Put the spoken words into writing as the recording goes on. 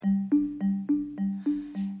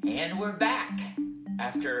And we're back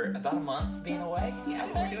after about a month being away. Yeah,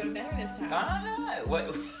 we're doing better this time. I know.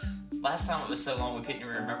 What? Last time it was so long we couldn't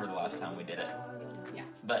even remember the last time we did it. Yeah.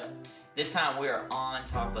 But this time we are on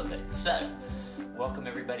top of it. So, welcome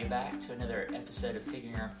everybody back to another episode of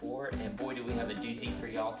Figuring Our Four. And boy, do we have a doozy for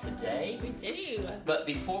y'all today. We do. But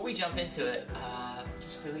before we jump into it,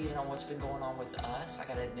 just fill you in on what's been going on with us. I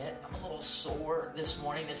gotta admit, I'm a little sore this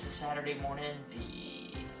morning. This is Saturday morning,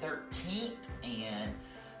 the 13th, and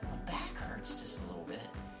my back hurts just a little bit.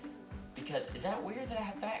 Because, is that weird that I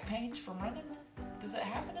have back pains from running? Does that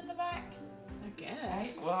happen in the back? I guess.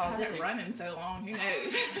 Right? Well, I haven't run in so long. Who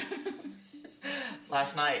knows?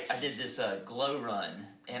 Last night, I did this glow run,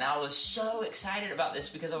 and I was so excited about this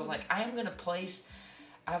because I was like, I am going to place...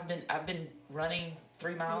 I've been running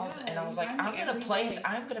 3 miles, and I was like, I'm going to place...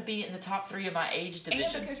 I'm going to be in the top 3 of my age division.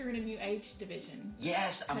 And because you're in a new age division.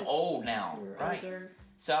 Yes, I'm old now. You're right? Older.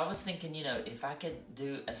 So I was thinking, if I could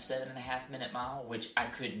do a 7.5 minute mile, which I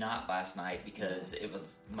could not last night because it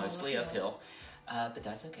was mostly uphill. But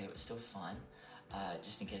that's okay. It was still fun.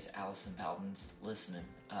 Just in case Allison Bowden's listening,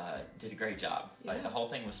 did a great job. Yeah. Like, the whole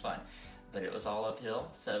thing was fun, but it was all uphill,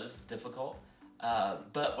 so it was difficult.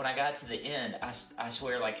 But when I got to the end, I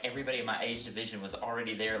swear, like, everybody in my age division was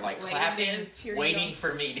already there, like, clapping, waiting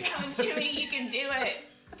for me to come. Come on, Jimmy, you can do it.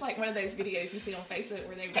 It's like one of those videos you see on Facebook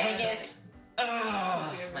where they dang it!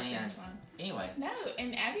 Oh, like, man. Anyway. No,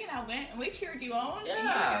 and Abby and I went and we cheered you on. Yeah. And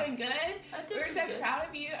you were doing good. I did we were so good. proud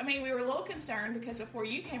of you. I mean, we were a little concerned because before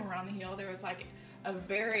you came around the hill, there was like a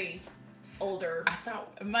very older,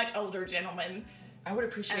 much older gentleman. I would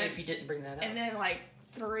appreciate if you didn't bring that up. And then like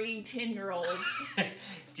 3 10-year-olds. And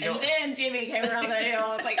then Jimmy came around the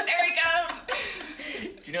hill. It's like, there he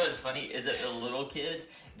comes. Do you know what's funny? Is that the little kids,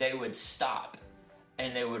 they would stop.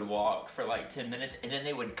 And they would walk for like 10 minutes, and then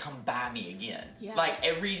they would come by me again. Yeah. Like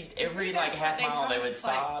every like half mile, they would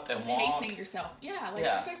stop and walk. Pacing yourself. Yeah, like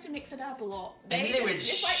you're supposed to mix it up a little. And then they would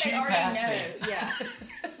shoot past me. Yeah,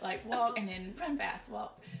 like walk and then run fast,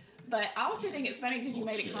 walk. But I also think it's funny because you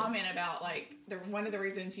made a comment about like one of the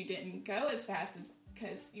reasons you didn't go as fast is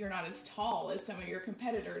because you're not as tall as some of your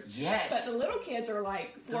competitors. Yes. But the little kids are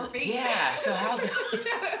like 4 feet. Yeah, so how's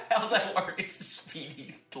that work? It's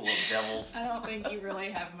speedy little devils. I don't think you really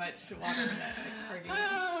have much water in that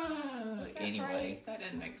argument. What's that anyway, phrase? That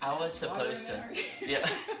doesn't make sense. I was supposed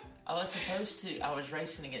to. I was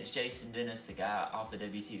racing against Jason Dennis, the guy off the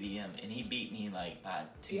WTVM, and he beat me like by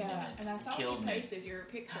 2 minutes. And I saw Killed you me. posted your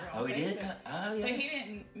picture on Facebook. He did? Oh, yeah. But he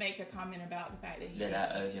didn't make a comment about the fact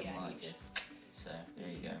that I owe him lunch. So, there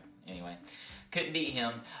you go. Anyway, couldn't beat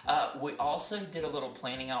him. We also did a little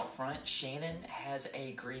planning out front. Shannon has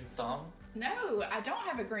a green thumb. No, I don't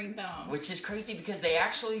have a green thumb. Which is crazy because they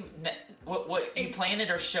actually, what you planted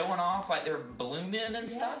are showing off, like they're blooming and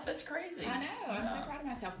stuff. That's crazy. I know. I'm so proud of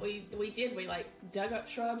myself. We like dug up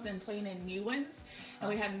shrubs and planted new ones, and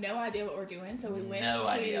we have no idea what we're doing. So we went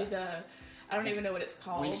to I don't even know what it's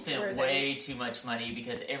called. We spent way too much money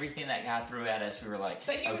because everything that guy threw at us, we were like,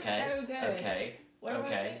 but he was so good. Okay. What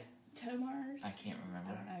was it? Tomar's? I can't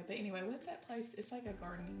remember. I don't know. But anyway, what's that place? It's like a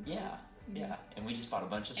gardening place. Yeah. And we just bought a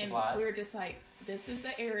bunch of supplies. And we were just like, this is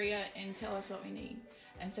the area and tell us what we need.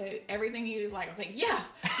 And so everything you was like, I was like, yeah,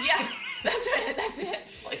 that's it.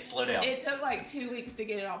 It's like, slow down. It took like 2 weeks to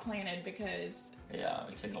get it all planted because... Yeah,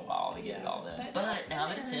 it took a while to get it all done. But now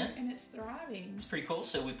that it's in. And it's thriving. It's pretty cool.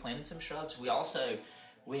 So we planted some shrubs.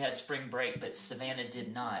 We had spring break, but Savannah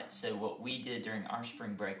did not. So what we did during our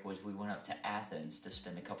spring break was we went up to Athens to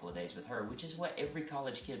spend a couple of days with her, which is what every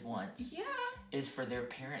college kid wants. Yeah. Is for their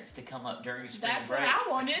parents to come up during spring break. That's what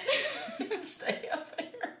I wanted. Stay up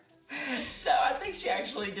there. No, I think she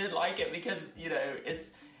actually did like it because,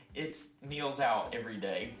 it's meals out every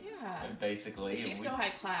day. Yeah. Basically. She still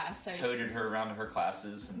had class. So toted her around to her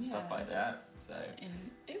classes and stuff like that. So.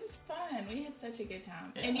 And it was fun. We had such a good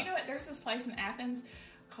time. It's and fun. You know what? There's this place in Athens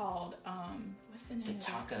called, what's the name The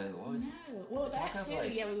Taco. What was it? No. Well, the that taco too.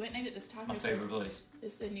 place. Yeah, we went and ate at this taco place. It's my favorite place.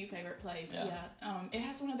 It's the new favorite place. Yeah. It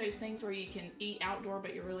has one of those things where you can eat outdoor,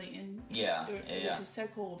 but you're really in. Yeah. Which is so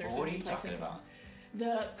cool. There's what are you talking about?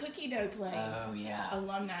 The cookie dough place. Oh, yeah.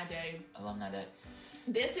 Alumni Day.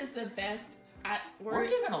 This is the best. We're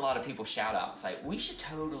giving a lot of people shout outs. Like, we should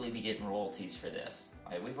totally be getting royalties for this.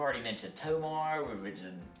 Like, we've already mentioned Tomar, we've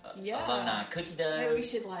mentioned Alumni Cookie Dough. Maybe we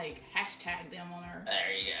should, hashtag them on our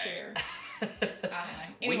share. I don't know.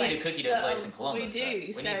 Anyway, we need a cookie dough place in Columbus. We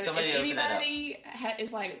do. We need somebody to open that up. If anybody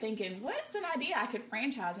is thinking, what's an idea I could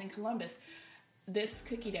franchise in Columbus? This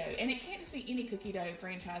cookie dough. And it can't just be any cookie dough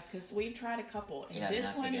franchise because we've tried a couple. And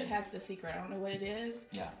this one has the secret. I don't know what it is.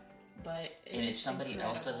 Yeah. But and if somebody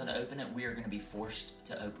else doesn't open it, we are going to be forced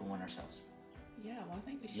to open one ourselves. Yeah, well, I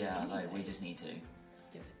think we should. Yeah, anyway. like we just need to. Let's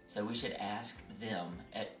do it. So we should ask them,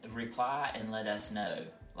 reply and let us know,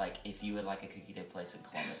 like, if you would like a cookie dough place in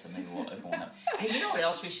Columbus, and maybe we'll open one up. Hey, you know what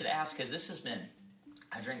else we should ask? Because this has been,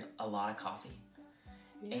 I drink a lot of coffee.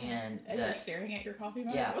 Yeah. And you're staring at your coffee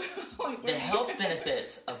mug? Yeah. Like, the health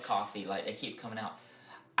benefits of coffee, like, they keep coming out.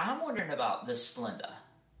 I'm wondering about the Splenda.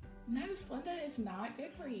 No, Splenda is not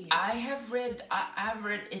good for you. I've read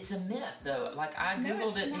it's a myth, though. Like, I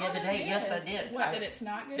Googled it the other day. Yes, I did. What, that it's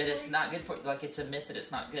not good that for it's you? not good for you? Like, it's a myth that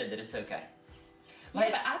it's not good, that it's okay. Yeah,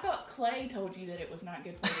 but I thought Clay told you that it was not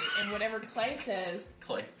good for you. And whatever Clay says,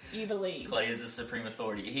 Clay, you believe. Clay is the supreme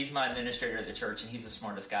authority. He's my administrator at the church, and he's the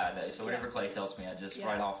smartest guy I know. So whatever Clay tells me, I just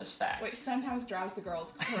write off as fact. Which sometimes drives the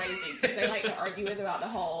girls crazy, because they like to argue with about the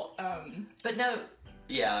whole... But no...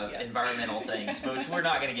 Yeah, environmental things, which we're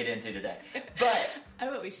not going to get into today. But I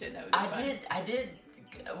bet we should, though. I did.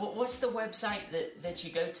 What's the website that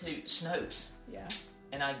you go to? Snopes. Yeah.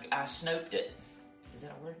 And I snoped it. Is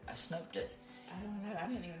that a word? I snoped it. I don't know. I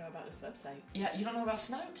didn't even know about this website. Yeah, you don't know about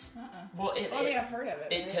Snopes? Well, I mean, I've heard of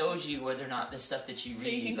it. It tells you whether or not the stuff that you read. So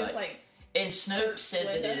you can just And Snopes said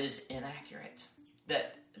that it is inaccurate.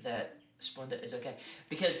 That Splenda is okay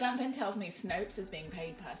because something tells me Snopes is being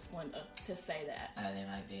paid by Splenda to say that. They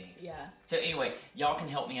might be. Yeah. So anyway, y'all can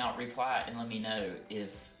help me out. Reply and let me know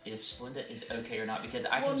if Splenda is okay or not, because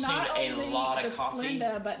I consume a lot of coffee.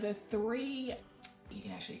 Splenda, but the 3. You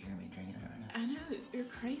can actually hear me drinking it right now. I know, you're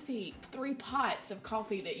crazy. 3 pots of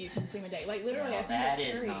coffee that you consume a day, like literally. No, I think that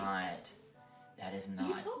it's is 3. That is not.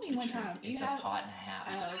 You told me the one truth. time. It's a pot and a half.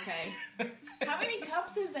 Oh, okay. How many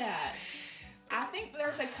cups is that? I think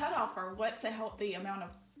there's a cutoff for what's a healthy amount of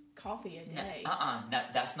coffee a day. No,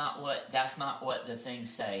 that's not what the things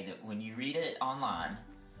say. That when you read it online,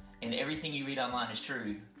 and everything you read online is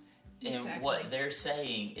true, and what they're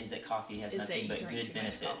saying is that coffee has nothing but good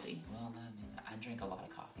benefits. Well, I mean, I drink a lot of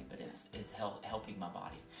coffee, but it's helping my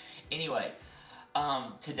body. Anyway,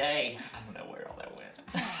 today I don't know where all that went.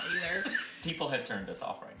 Either. People have turned us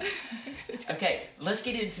off right now. Okay, let's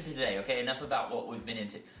get into today. Okay, enough about what we've been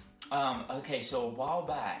into. Okay, so a while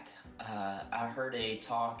back, I heard a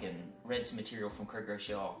talk and read some material from Craig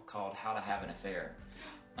Rochelle called "How to Have an Affair."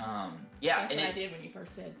 That's what I did when you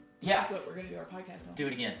first said. That's what we're going to do our podcast on. Do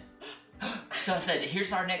it again. So I said,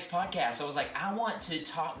 "Here's our next podcast." I was like, I want to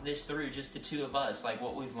talk this through, just the two of us, like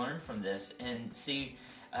what we've learned from this, and see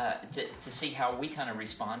to see how we kind of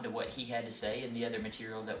respond to what he had to say and the other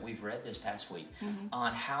material that we've read this past week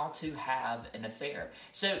on how to have an affair.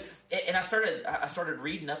 So, and I started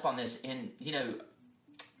reading up on this, and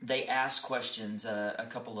they asked questions. A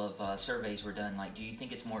couple of surveys were done, like, do you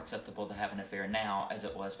think it's more acceptable to have an affair now as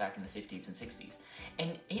it was back in the 50s and 60s?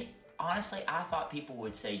 And honestly, I thought people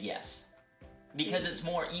would say yes. Because it's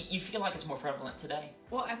more, you feel like it's more prevalent today?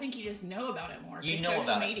 Well, I think you just know about it more. You know social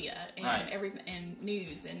about media and everything, and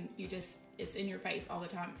news, and it's in your face all the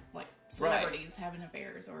time. Like celebrities having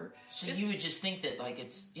affairs, or you would just think that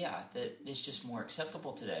that it's just more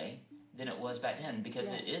acceptable today than it was back then,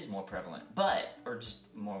 because it is more prevalent, or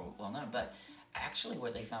just more well known. But actually,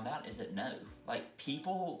 what they found out is that no, like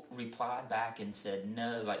people replied back and said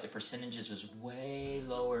no, like the percentages was way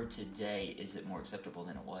lower today. Is it more acceptable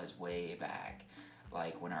than it was way back,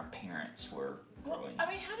 like when our parents were growing? I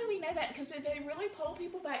mean, how do we know that? Because did they really poll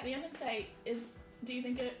people back then and say, do you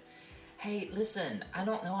think it? Hey, listen, I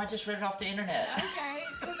don't know. I just read it off the internet. Okay,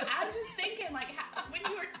 because I was just thinking, like, when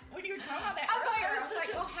you were talking about that earlier, I was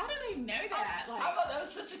like, well, how do they know that? I thought that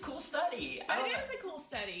was such a cool study. But it is a cool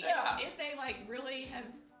study. Yeah. If they really have.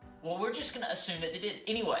 Well, we're just going to assume that they did.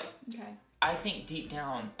 Anyway. Okay. I think deep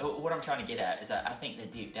down, what I'm trying to get at is that I think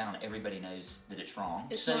that deep down everybody knows that it's wrong.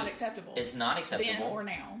 It's not acceptable. It's not acceptable. Then or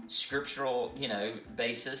now. Scriptural,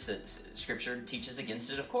 basis that Scripture teaches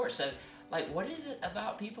against it, of course. So, what is it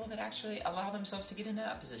about people that actually allow themselves to get into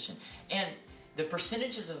that position? And the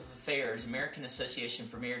percentages of affairs, American Association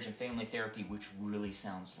for Marriage and Family Therapy, which really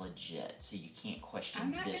sounds legit, so you can't question this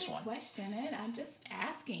one. I'm not going to question it. I'm just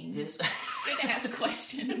asking. This good to ask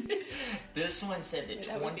questions. This one said that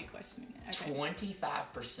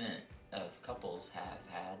 25% of couples have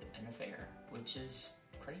had an affair, which is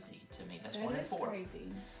crazy to me. That's 1 in 4. That is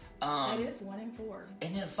crazy. That is 1 in 4.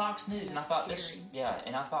 And then Fox News, and I thought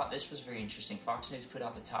scary. I thought this was very interesting. Fox News put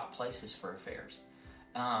out the top places for affairs.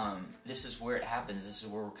 This is where it happens. This is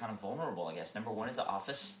where we're kind of vulnerable, I guess. Number 1 is the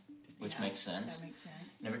office, which makes sense. That makes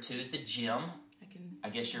sense. Number 2 is the gym. I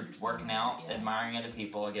guess you're working out, admiring other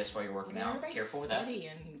people, I guess, while you're working out. Careful with that. Sweaty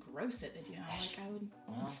and gross at the gym. I would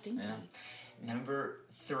stinky. Yeah. Number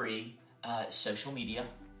 3, social media.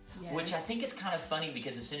 Yes. Which I think is kind of funny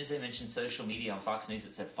because as soon as they mentioned social media on Fox News,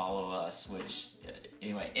 it said follow us, which,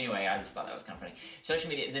 anyway, I just thought that was kind of funny. Social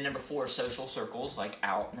media. And then number 4 is social circles, like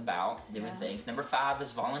out and about, doing things. Number 5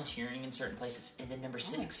 is volunteering in certain places. And then number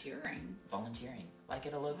 6. Volunteering. Like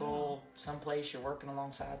at a local, someplace you're working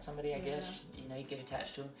alongside somebody, I guess. You get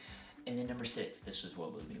attached to them. And then number 6, this was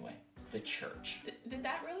what blew me away. The church. Did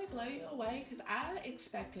that really blow you away? Because I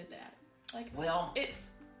expected that. Well, it's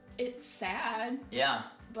sad. Yeah.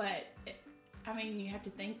 But you have to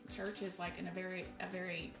think church is like in a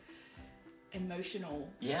very emotional.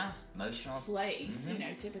 Yeah, emotional place.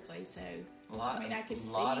 Mm-hmm. Typically. So I could see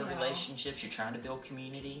a lot of relationships. You're trying to build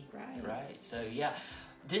community. Right. So yeah,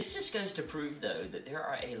 this just goes to prove though that there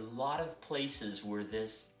are a lot of places where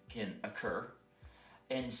this can occur.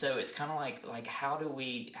 And so it's kind of like how do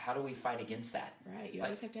we fight against that? Right, you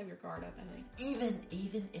always have to have your guard up. I think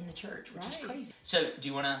even in the church, which is crazy. So do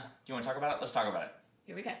you wanna talk about it? Let's talk about it.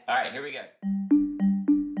 Here we go. All right, here we go.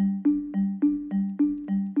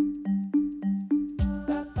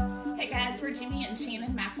 Hey guys, we're Jimmy and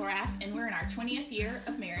Shannon McElrath, and we're in our 20th year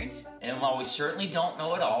of marriage. And while we certainly don't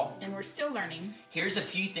know it all, and we're still learning, here's a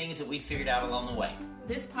few things that we figured out along the way.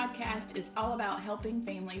 This podcast is all about helping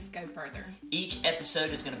families go further. Each episode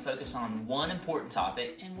is going to focus on one important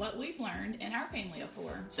topic. And what we've learned in our family of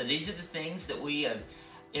 4. So these are the things that we have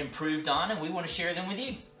improved on, and we want to share them with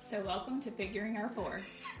you. So welcome to Figuring Our 4.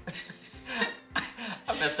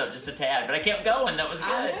 I messed up just a tad, but I kept going. That was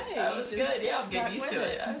good. That was good. Yeah, I'm getting used to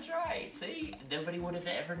it. That's right. See, nobody would have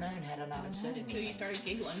ever known had I not have said anything. Until you started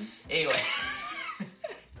giggling. Anyway.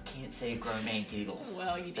 Can't say a grown man giggles.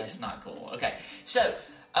 Well, you did. That's not cool. Okay, so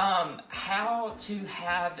how to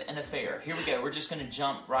have an affair. Here we go. We're just going to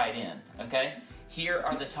jump right in, okay? Here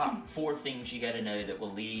are the top 4 things you got to know that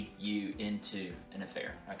will lead you into an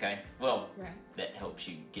affair, okay? Well, that helps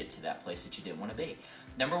you get to that place that you didn't want to be.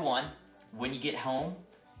 Number 1, when you get home,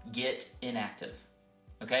 get inactive.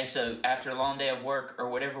 Okay, so after a long day of work or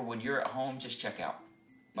whatever, when you're at home, just check out.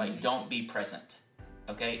 Don't be present.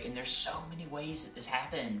 Okay, and there's so many ways that this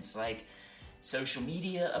happens, like social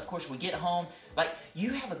media. Of course, we get home. Like, you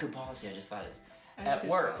have a good policy. I just thought of this at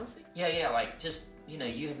work. Policy? Yeah. Like, just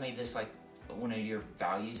you have made this like one of your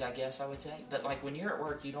values, I guess I would say. But like when you're at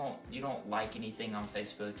work, you don't like anything on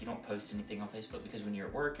Facebook. You don't post anything on Facebook because when you're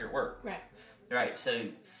at work, you're at work. Right. So.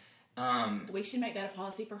 We should make that a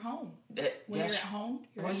policy for home. When you're at home,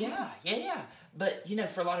 yeah. But,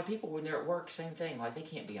 for a lot of people, when they're at work, same thing. Like, they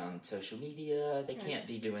can't be on social media. They can't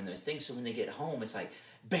be doing those things. So when they get home, it's like,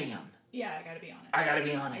 bam. Yeah, I got to be on it. I got to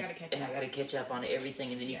be on it. I got to catch up on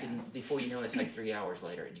everything. And then you can, before you know it, it's like 3 hours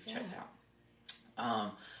later and you've checked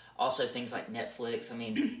out. Also, things like Netflix. I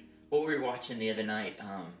mean, what we were watching the other night,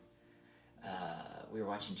 we were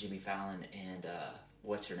watching Jimmy Fallon and...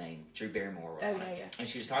 what's her name? Drew Barrymore was on it. And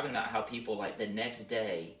she was talking about how people, like, the next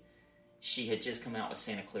day, she had just come out with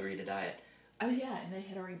Santa Clarita Diet. Oh, yeah, and they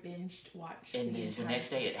had already watched. And the next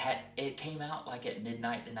day, it came out, like, at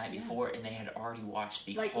midnight the night before, and they had already watched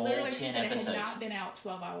the whole 10 episodes. It had not been out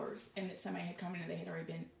 12 hours, and that somebody had commented they had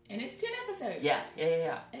already been... And it's 10 episodes.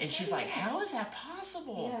 Yeah. And she's like, how is that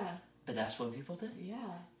possible? Yeah. But that's what people do. Yeah.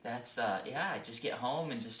 That's, just get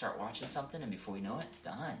home and just start watching something, and before you know it,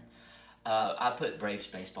 done. I put Braves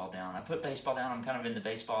baseball down. I'm kind of in the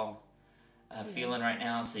baseball feeling right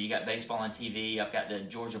now. So you got baseball on TV. I've got the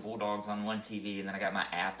Georgia Bulldogs on one TV, and then I got my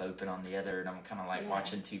app open on the other, and I'm kind of like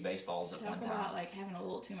watching 2 baseballs at one time. About like having a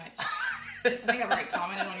little too much. I think I've already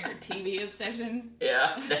commented on your TV obsession.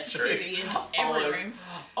 Yeah, that's true. TV in every room.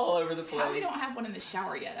 All over the place. How we don't have one in the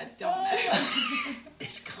shower yet, I don't know.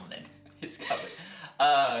 It's coming.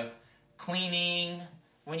 Cleaning.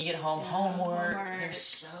 When you get home, homework, there's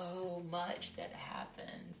so much that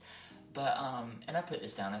happens. But and I put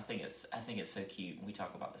this down. I think it's so cute. We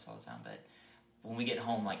talk about this all the time. But when we get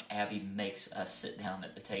home, like Abby makes us sit down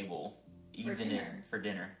at the table, for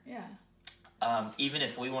dinner. Yeah. Even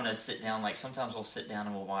if we want to sit down, like sometimes we'll sit down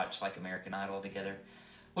and we'll watch like American Idol together,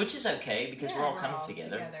 which is okay because we're all kind of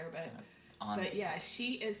together. But yeah,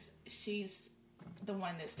 she's the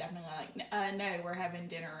one that's definitely like, no, we're having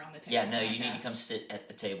dinner on the table. Yeah, no, you need to come sit at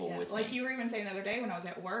the table with me. Like you were even saying the other day when I was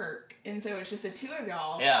at work, and so it's just the 2 of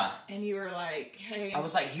y'all. Yeah. And you were like, hey. I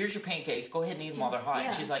was like, here's your pancakes. Go ahead and eat them while they're hot. Yeah.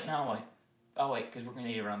 And she's like, no, wait. Oh, wait, because we're going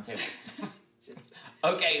to eat it around the table.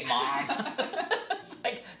 Okay, Mom. It's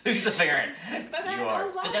like, who's the parent? You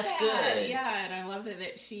are. But that's good. Yeah, and I love that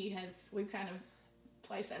we've kind of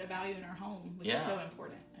placed that a value in our home, which is so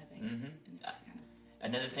important, I think. Mm-hmm.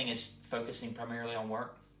 Another thing is focusing primarily on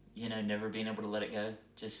work. Never being able to let it go.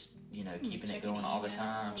 Just, keeping it going all the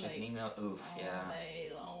time. Checking email. Oof, all day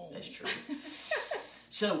long. That's true.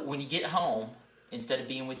 So, when you get home, instead of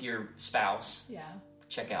being with your spouse,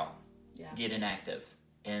 check out. Yeah. Get inactive.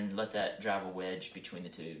 And let that drive a wedge between the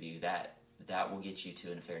two of you. That will get you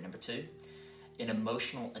to an affair. Number 2, an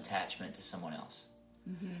emotional attachment to someone else.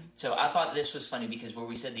 Mm-hmm. So I thought this was funny because where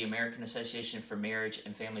we said the American Association for Marriage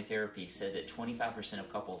and Family Therapy said that 25%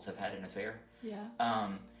 of couples have had an affair. Yeah.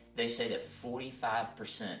 They say that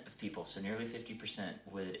 45% of people, so nearly 50%,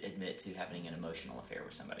 would admit to having an emotional affair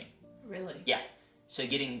with somebody. Really? Yeah. So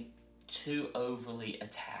getting too overly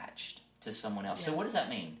attached to someone else. Yeah. So what does that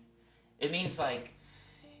mean? It means like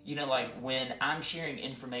when I'm sharing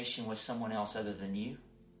information with someone else other than you,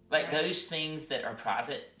 like those things that are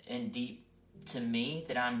private and deep to me,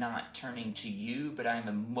 that I'm not turning to you, but I'm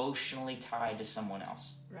emotionally tied to someone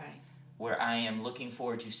else. Right. Where I am looking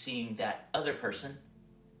forward to seeing that other person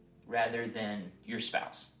rather than your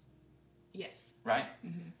spouse. Yes. Right?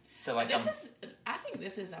 Mm-hmm. So like I think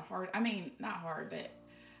this is not hard, but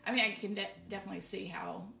I can definitely see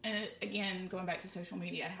how, and again, going back to social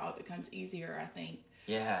media, how it becomes easier, I think.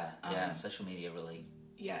 Yeah, social media really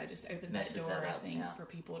it just opens that door, I think, for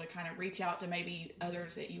people to kind of reach out to maybe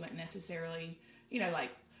others that you wouldn't necessarily, like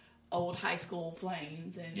old high school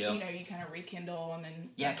flames, and you kind of rekindle, and then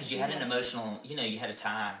because you had an emotional, you had a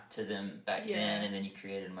tie to them back then, and then you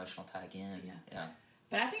created an emotional tie again. Yeah.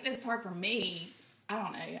 But I think that's hard for me. I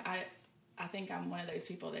don't know. I think I'm one of those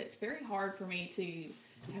people that's very hard for me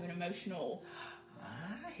to have an emotional.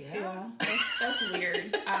 That's weird.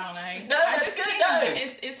 I don't know. No, that's good. No.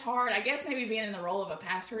 It's hard. I guess maybe being in the role of a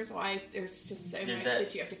pastor's wife, there's just so much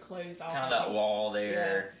that you have to close off. Kind of that wall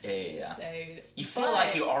there. Yeah. So you feel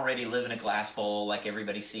like you already live in a glass bowl, like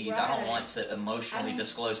everybody sees. Right. I don't want to emotionally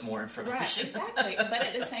disclose more information. Right, exactly. But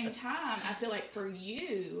at the same time, I feel like for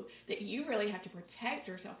you, that you really have to protect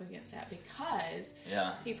yourself against that, because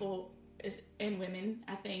people and women,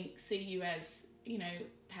 I think, see you as,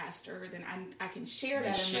 pastor, then I can share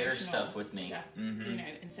that emotional stuff with me. Mm-hmm.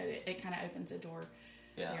 And so it kind of opens a door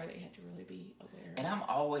there that you have to really be aware of. And I'm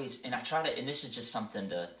always, and I try to, and this is just something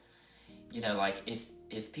to, like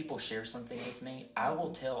if people share something with me, I will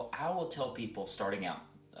tell people starting out,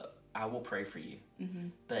 I will pray for you,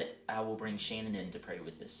 but I will bring Shannon in to pray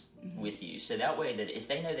with you. So that way that if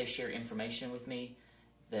they know they share information with me,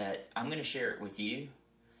 that I'm going to share it with you,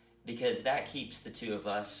 because that keeps the two of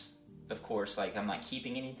us. Of course, like I'm not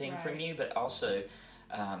keeping anything from you, but also,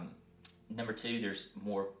 number 2, there's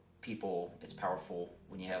more people. It's powerful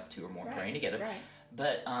when you have 2 or more praying together. Right.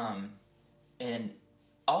 But and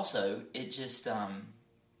also it just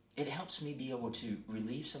it helps me be able to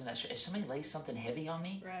relieve some of that. If somebody lays something heavy on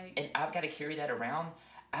me, and I've got to carry that around,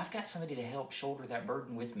 I've got somebody to help shoulder that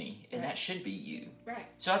burden with me, and that should be you. Right.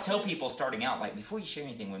 So I tell people starting out, like, before you share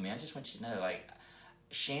anything with me, I just want you to know, like,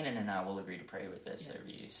 Shannon and I will agree to pray with this over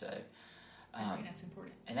you. So I think that's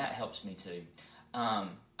important. And that helps me too. And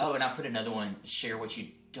I put another one, share what you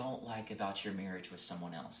don't like about your marriage with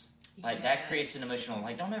someone else. Like that creates an emotional,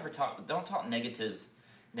 like don't talk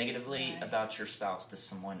negatively about your spouse to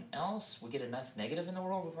someone else. We get enough negative in the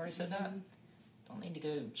world. We've already said that. Don't need to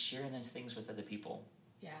go sharing those things with other people.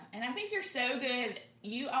 Yeah. And I think you're so good.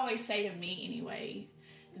 You always say to me anyway,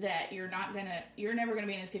 that you're never going to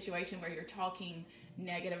be in a situation where you're talking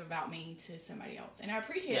negative about me to somebody else. And I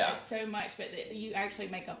appreciate that so much, but that you actually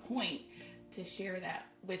make a point to share that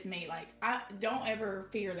with me. Like, I don't ever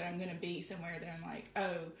fear that I'm going to be somewhere that I'm like,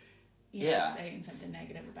 saying something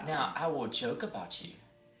negative about me. Now, I will joke about you.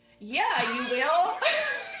 Yeah, you will.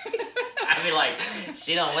 I'd be like,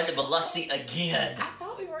 she done went to Biloxi again. I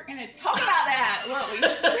thought we weren't going to talk about that.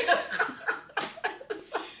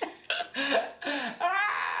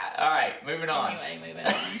 All right, moving on. Anyway, moving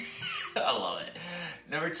on. I love it.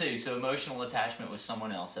 Number 2, so emotional attachment with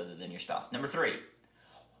someone else other than your spouse. Number 3,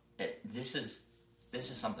 this is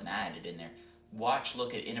something I added in there.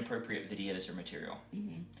 Look at inappropriate videos or material.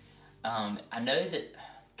 Mm-hmm. I know that,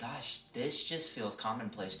 gosh, this just feels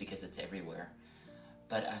commonplace because it's everywhere.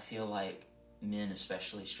 But I feel like men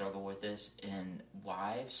especially struggle with this, and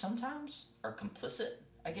wives sometimes are complicit,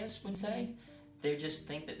 I guess would say. They just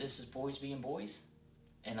think that this is boys being boys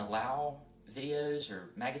and allow videos or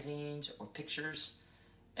magazines or pictures.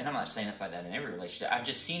 And I'm not saying it's like that in every relationship. I've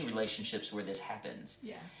just seen relationships where this happens.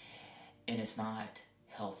 Yeah. And it's not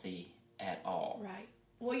healthy at all. Right.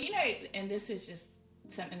 Well, and this is just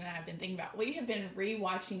something that I've been thinking about. We have been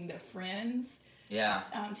rewatching the Friends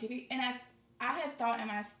TV. And I have thought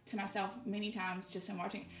to myself many times just in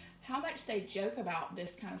watching how much they joke about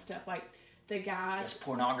this kind of stuff. Like the guys. It's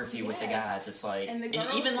pornography with the guys. It's like, and the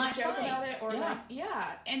girls even last night. About it, or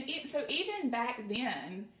and so even back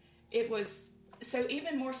then, it was. So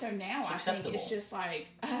even more so now, I think it's just like,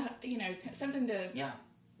 something to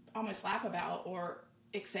almost laugh about or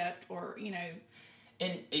accept or,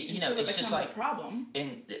 And until it's just like a problem.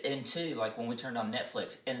 And too, like when we turned on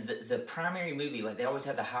Netflix, and the primary movie, like they always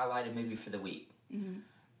have the highlighted movie for the week,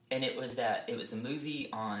 and it was the movie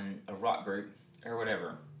on a rock group or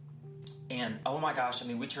whatever, and oh my gosh, I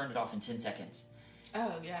mean, we turned it off in 10 seconds.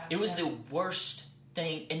 Oh yeah, it was the worst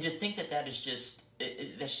thing, and to think that is just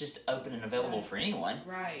that's just open and available for anyone,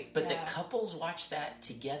 right? But that couples watch that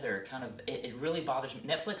together, kind of, it really bothers me.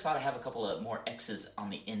 Netflix ought to have a couple of more X's on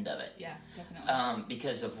the end of it, yeah, definitely,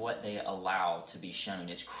 because of what they allow to be shown.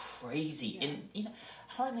 It's crazy, and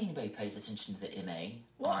hardly anybody pays attention to the MA.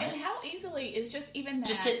 Well, and how easily is just even that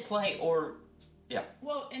just hit play or. Yeah.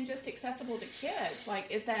 Well, and just accessible to kids.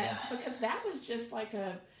 Like, is that because that was just like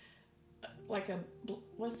a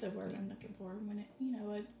what's the word I'm looking for when it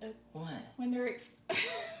what when they're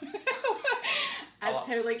I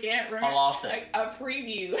totally can't remember. I lost it. A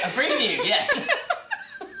preview. A preview, yes.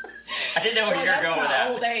 I didn't know where you were going with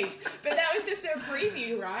that. Old age, but that was just a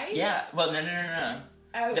preview, right? Yeah. Well, no.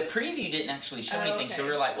 Oh. The preview didn't actually show anything, so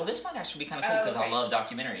we were like, well, this might actually be kind of cool because I love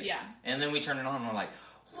documentaries. Yeah. And then we turned it on and we're like,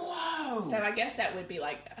 whoa! So I guess that would be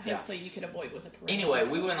like, hopefully you could avoid with a parental. Anyway,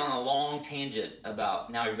 we went on a long tangent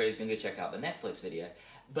about now everybody's going to go check out the Netflix video.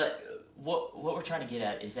 But what we're trying to get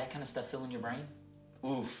at is that kind of stuff filling your brain?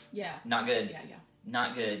 Oof. Yeah. Not good. Yeah.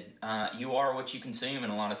 Not good. You are what you consume in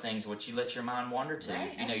a lot of things, what you let your mind wander to.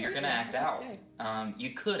 Right, You're going to act out.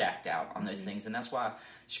 You could act out on those things, and that's why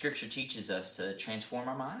Scripture teaches us to transform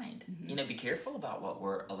our mind. Be careful about what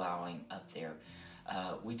we're allowing up there.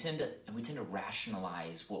 We tend to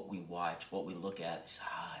rationalize what we watch, what we look at. It's,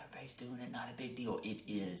 everybody's doing it, not a big deal. It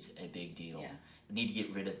is a big deal. Yeah. We need to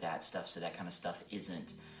get rid of that stuff so that kind of stuff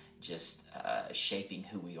isn't just shaping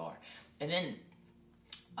who we are. And then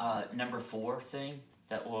number 4 thing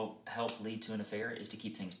that will help lead to an affair is to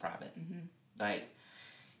keep things private. Like,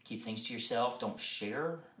 keep things to yourself. Don't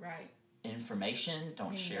share information.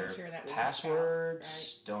 Don't share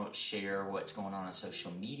passwords. Don't share what's going on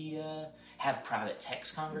social media. Have private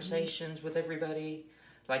text conversations with everybody.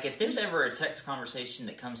 Like, if there's ever a text conversation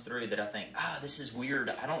that comes through that I think, this is weird,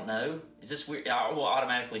 I don't know, is this weird? I will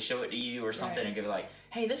automatically show it to you or something and go like,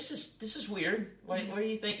 hey, this is weird. What do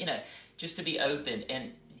you think? Just to be open.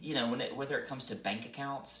 And, whether it comes to bank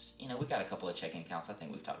accounts, we've got a couple of checking accounts. I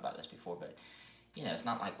think we've talked about this before, but, it's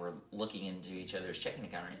not like we're looking into each other's checking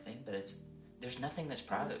account or anything, but there's nothing that's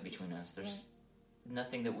private between us. There's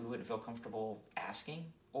nothing that we wouldn't feel comfortable asking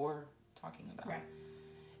or talking about. Right.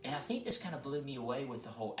 And I think this kind of blew me away with the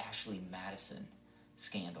whole Ashley Madison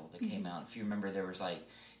scandal that came out. If you remember, there was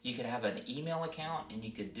you could have an email account and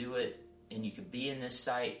you could do it and you could be in this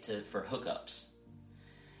site for hookups.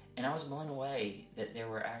 And I was blown away that there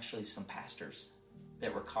were actually some pastors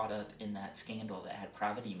that were caught up in that scandal that had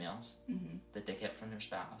private emails that they kept from their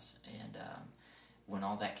spouse. And when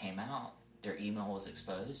all that came out, their email was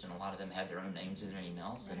exposed, and a lot of them had their own names in their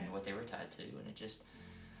emails and what they were tied to, and it just...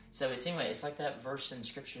 So it's like that verse in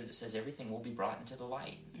Scripture that says everything will be brought into the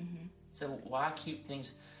light. So why keep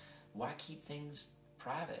things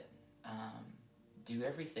private? Do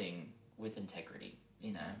everything with integrity,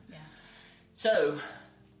 Yeah. So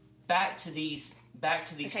back to these 4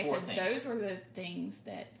 things. Those are the things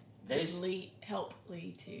that help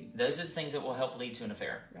lead to. Those are the things that will help lead to an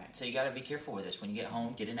affair. Right. So you got to be careful with this. When you get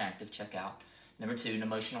home, get inactive, check out. Number 2, an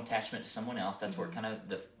emotional attachment to someone else. That's where kind of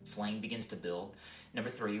the flame begins to build. Number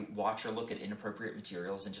 3, watch or look at inappropriate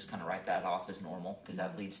materials and just kind of write that off as normal because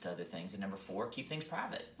that leads to other things. And number 4, keep things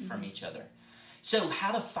private from each other. So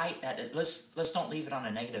how to fight that? Let's don't leave it on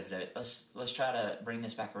a negative note. Let's try to bring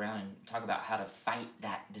this back around and talk about how to fight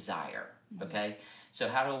that desire. Okay. So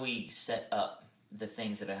how do we set up the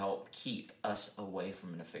things that help keep us away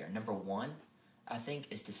from an affair? Number 1, I think,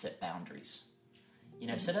 is to set boundaries.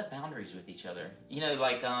 Set up boundaries with each other.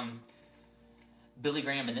 Billy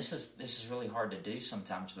Graham, and this is really hard to do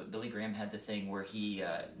sometimes, but Billy Graham had the thing where he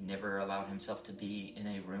never allowed himself to be in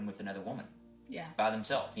a room with another woman. Yeah. By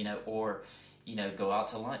themselves, or go out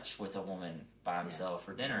to lunch with a woman by himself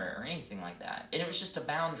or dinner or anything like that. And it was just a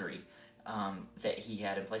boundary that he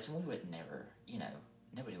had in place, and we would never,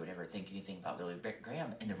 nobody would ever think anything about Billy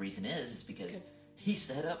Graham. And the reason is because he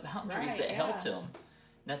set up boundaries that helped him.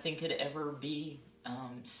 Nothing could ever be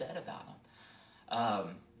said about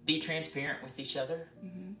him. Be transparent with each other.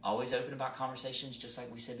 Always open about conversations, just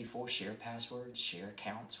like we said before. Share passwords, share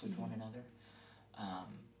accounts with one another.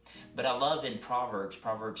 But I love in Proverbs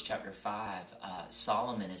chapter 5,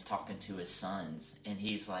 Solomon is talking to his sons, and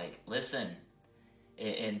he's like, listen,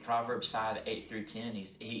 In Proverbs 5:8-10,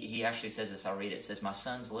 he actually says this. I'll read it. It says, "My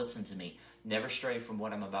sons, listen to me. Never stray from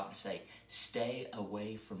what I'm about to say. Stay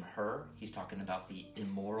away from her." He's talking about the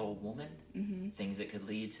immoral woman, things that could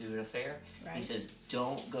lead to an affair. Right. He says,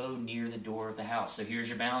 "Don't go near the door of the house." So here's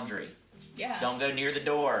your boundary. Yeah. Don't go near the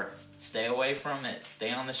door. Stay away from it.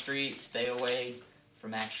 Stay on the street. Stay away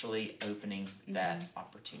from actually opening that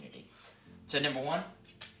opportunity. So number 1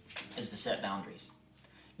 is to set boundaries.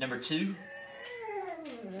 Number 2.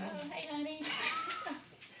 Hey, honey.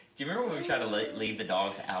 Do you remember when we tried to leave the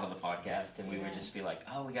dogs out of the podcast and we would just be like,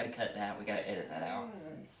 "Oh, we got to cut that. We got to edit that out."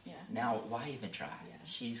 Yeah. Now, why even try? Yeah.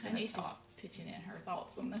 She's going to talk. Just pitching in her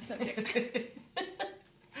thoughts on the subject.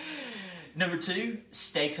 Number 2,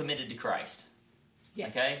 stay committed to Christ. Yes.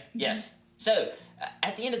 Okay? Yes. So,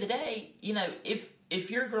 at the end of the day,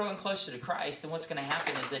 if you're growing closer to Christ, then what's going to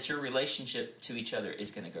happen is that your relationship to each other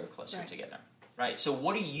is going to grow closer together. Right? So,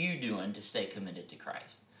 what are you doing to stay committed to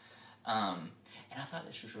Christ? And I thought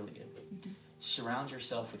this was really good. Surround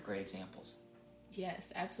yourself with great examples.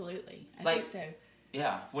 Yes, absolutely. I think so.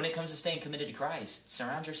 Yeah, when it comes to staying committed to Christ,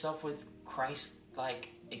 surround yourself with Christ-like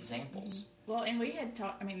examples. Well, and we had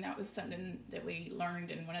talked, that was something that we learned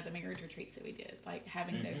in one of the marriage retreats that we did. Like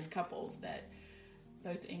having those couples that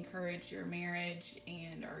both encourage your marriage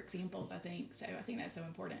and are examples, I think. So I think that's so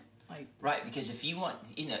important. Right, because if you want,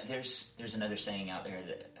 there's another saying out there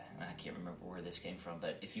that, I can't remember where this came from,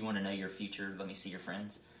 but if you want to know your future, let me see your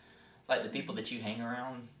friends. Like the people that you hang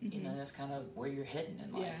around, that's kind of where you're heading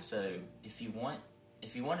in life. Yeah. So if you want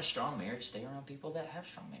a strong marriage, stay around people that have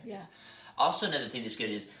strong marriages. Yeah. Also, another thing that's good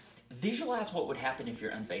is visualize what would happen if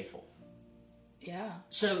you're unfaithful. Yeah.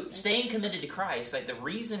 So staying committed to Christ, like the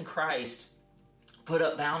reason Christ put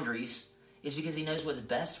up boundaries is because he knows what's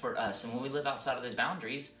best for us. And when we live outside of those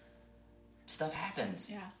boundaries, stuff happens.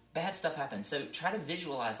 Yeah. Bad stuff happens. So try to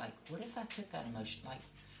visualize, what if I took that emotion?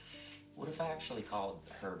 What if I actually called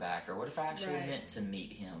her back? Or what if I actually meant to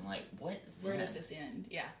meet him? Where does this end?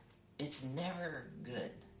 Yeah. It's never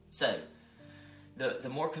good. So, the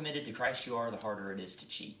more committed to Christ you are, the harder it is to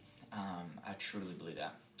cheat. I truly believe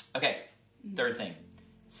that. Okay, third thing.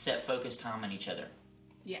 Set focused time on each other.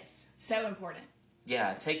 Yes, so important.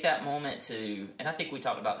 Yeah, take that moment to, and I think we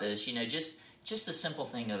talked about this, just the simple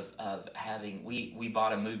thing of having, we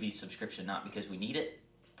bought a movie subscription not because we need it,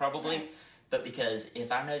 probably, but because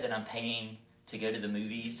if I know that I'm paying to go to the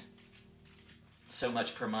movies so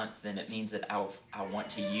much per month, then it means that I want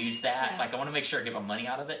to use that. I want to make sure I get my money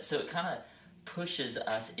out of it. So it kind of pushes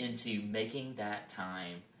us into making that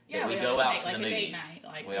time that we go out to the movies. Date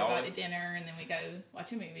night. We go out to dinner and then we go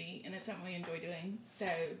watch a movie, and it's something we enjoy doing. So,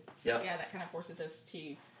 that kind of forces us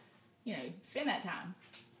to, spend that time.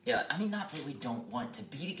 Yeah, not that we don't want to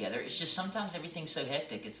be together. It's just sometimes everything's so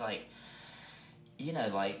hectic. It's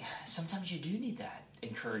sometimes you do need that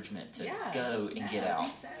encouragement to go and get out. I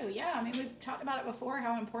think so, yeah. We've talked about it before,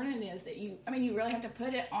 how important it is that you really have to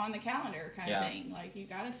put it on the calendar kind of thing. You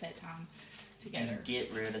got to set time together. And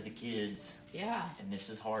get rid of the kids. Yeah. And this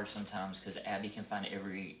is hard sometimes because Abby can find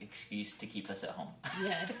every excuse to keep us at home.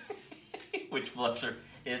 Yes. Which, bless her,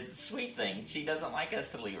 is the sweet thing. She doesn't like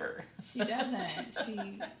us to leave her. She doesn't.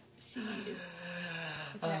 She is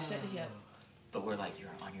attached at the hip. But we're like,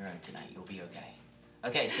 you're on your own tonight. You'll be okay.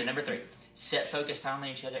 Okay, so number 3, set focused time on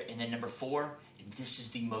each other. And then number 4, and this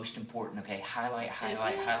is the most important, okay? Highlight,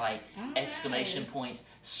 exclamation points,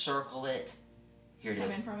 circle it. Here it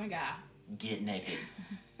is. Coming from a guy. Get naked.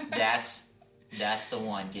 That's the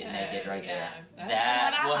one. Get naked right there.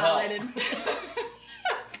 That will help.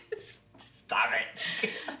 Stop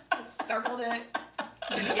it. I circled it.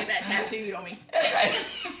 I'm gonna get that tattooed on me.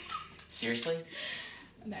 Seriously?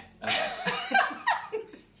 No. Okay.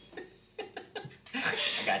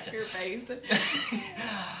 I gotcha. Your face.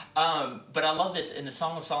 But I love this in the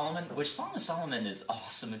Song of Solomon, which Song of Solomon is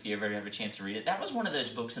awesome if you ever have a chance to read it. That was one of those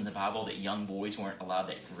books in the Bible that young boys weren't allowed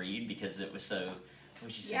to read because it was so, what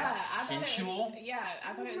would you say, sensual?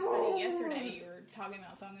 I thought it was funny. Yesterday you were talking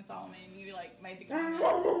about Song of Solomon and you made the comment,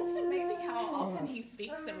 it's amazing how often he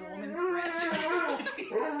speaks of a woman's breast.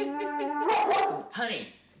 Honey,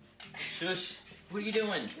 shush, what are you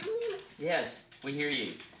doing? Yes, we hear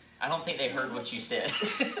you. I don't think they heard what you said.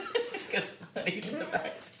 Because he's in the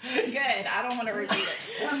back. Good. I don't want to repeat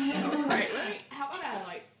it. Right. How about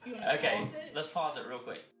you want to pause it? Let's pause it real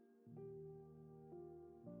quick.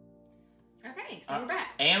 Okay, so we're back.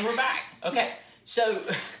 And we're back. Okay, so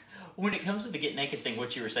When it comes to the get naked thing,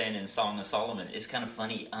 what you were saying in Song of Solomon is kind of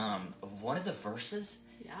funny. One of the verses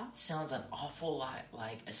sounds an awful lot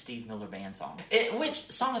like a Steve Miller Band song. Which,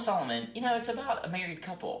 Song of Solomon, it's about a married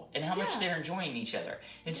couple and how much they're enjoying each other.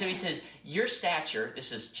 And so he says, your stature,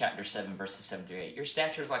 this is chapter 7, verses 7 through 8, your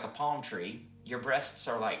stature is like a palm tree, your breasts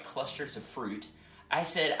are like clusters of fruit. I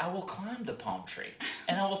said, I will climb the palm tree,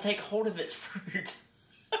 and I will take hold of its fruit.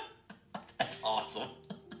 That's awesome.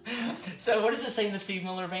 So what does it say in the Steve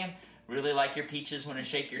Miller Band? Really like your peaches when I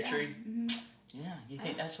shake your tree? Mm-hmm. Yeah, you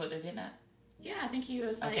think that's what they're getting at? Yeah, I think he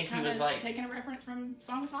was taking a reference from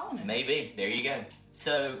Song of Solomon. Maybe. There you go.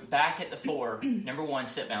 So, back at the 4, number 1,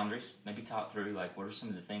 set boundaries. Maybe talk through, what are some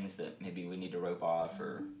of the things that maybe we need to rope off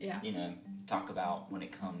or, talk about when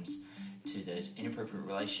it comes to those inappropriate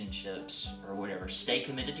relationships or whatever. Stay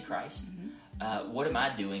committed to Christ. Mm-hmm. What am I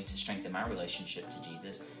doing to strengthen my relationship to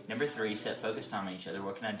Jesus? Number 3, set focus time on each other.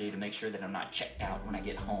 What can I do to make sure that I'm not checked out when I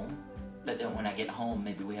get home? But then when I get home,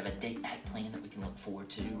 maybe we have a date night plan that we can look forward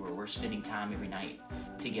to, or we're spending time every night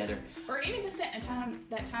together. Or even just setting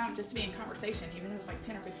that time just to be in conversation, even if it's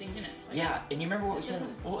 10 or 15 minutes. And you remember what we said?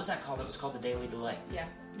 What was that called? It was called the daily delay. Yeah.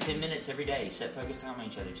 10 minutes every day, set focus time on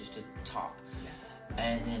each other just to talk. Yeah.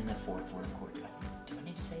 And then the 4th one, of course, do I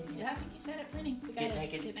need to say it again? Yeah, I think you said it plenty. Get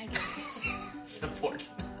naked. It's important.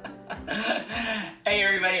 Hey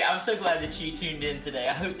everybody, I'm so glad that you tuned in today.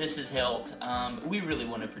 I hope this has helped. We really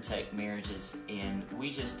want to protect marriages, and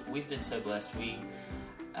we've been so blessed.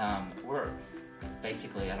 We're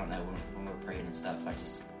basically, I don't know, when we're praying and stuff,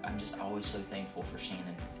 I'm just always so thankful for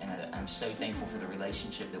Shannon, and I'm so thankful for the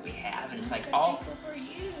relationship that we have, and it's thankful for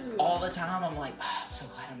you. All the time I'm like, I'm so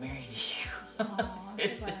glad I'm married to you. Aww,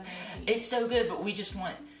 it's so good, but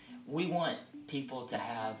we want people to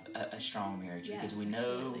have a strong marriage because we know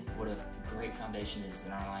absolutely what a great foundation is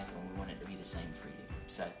in our life, and we want it to be the same for you.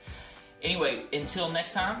 So anyway, until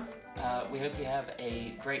next time, we hope you have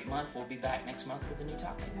a great month. We'll be back next month with a new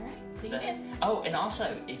topic. All right. See you then. Oh, and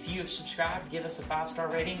also, if you have subscribed, give us a 5-star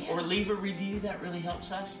rating or leave a review. That really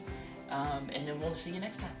helps us. And then we'll see you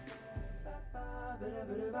next time.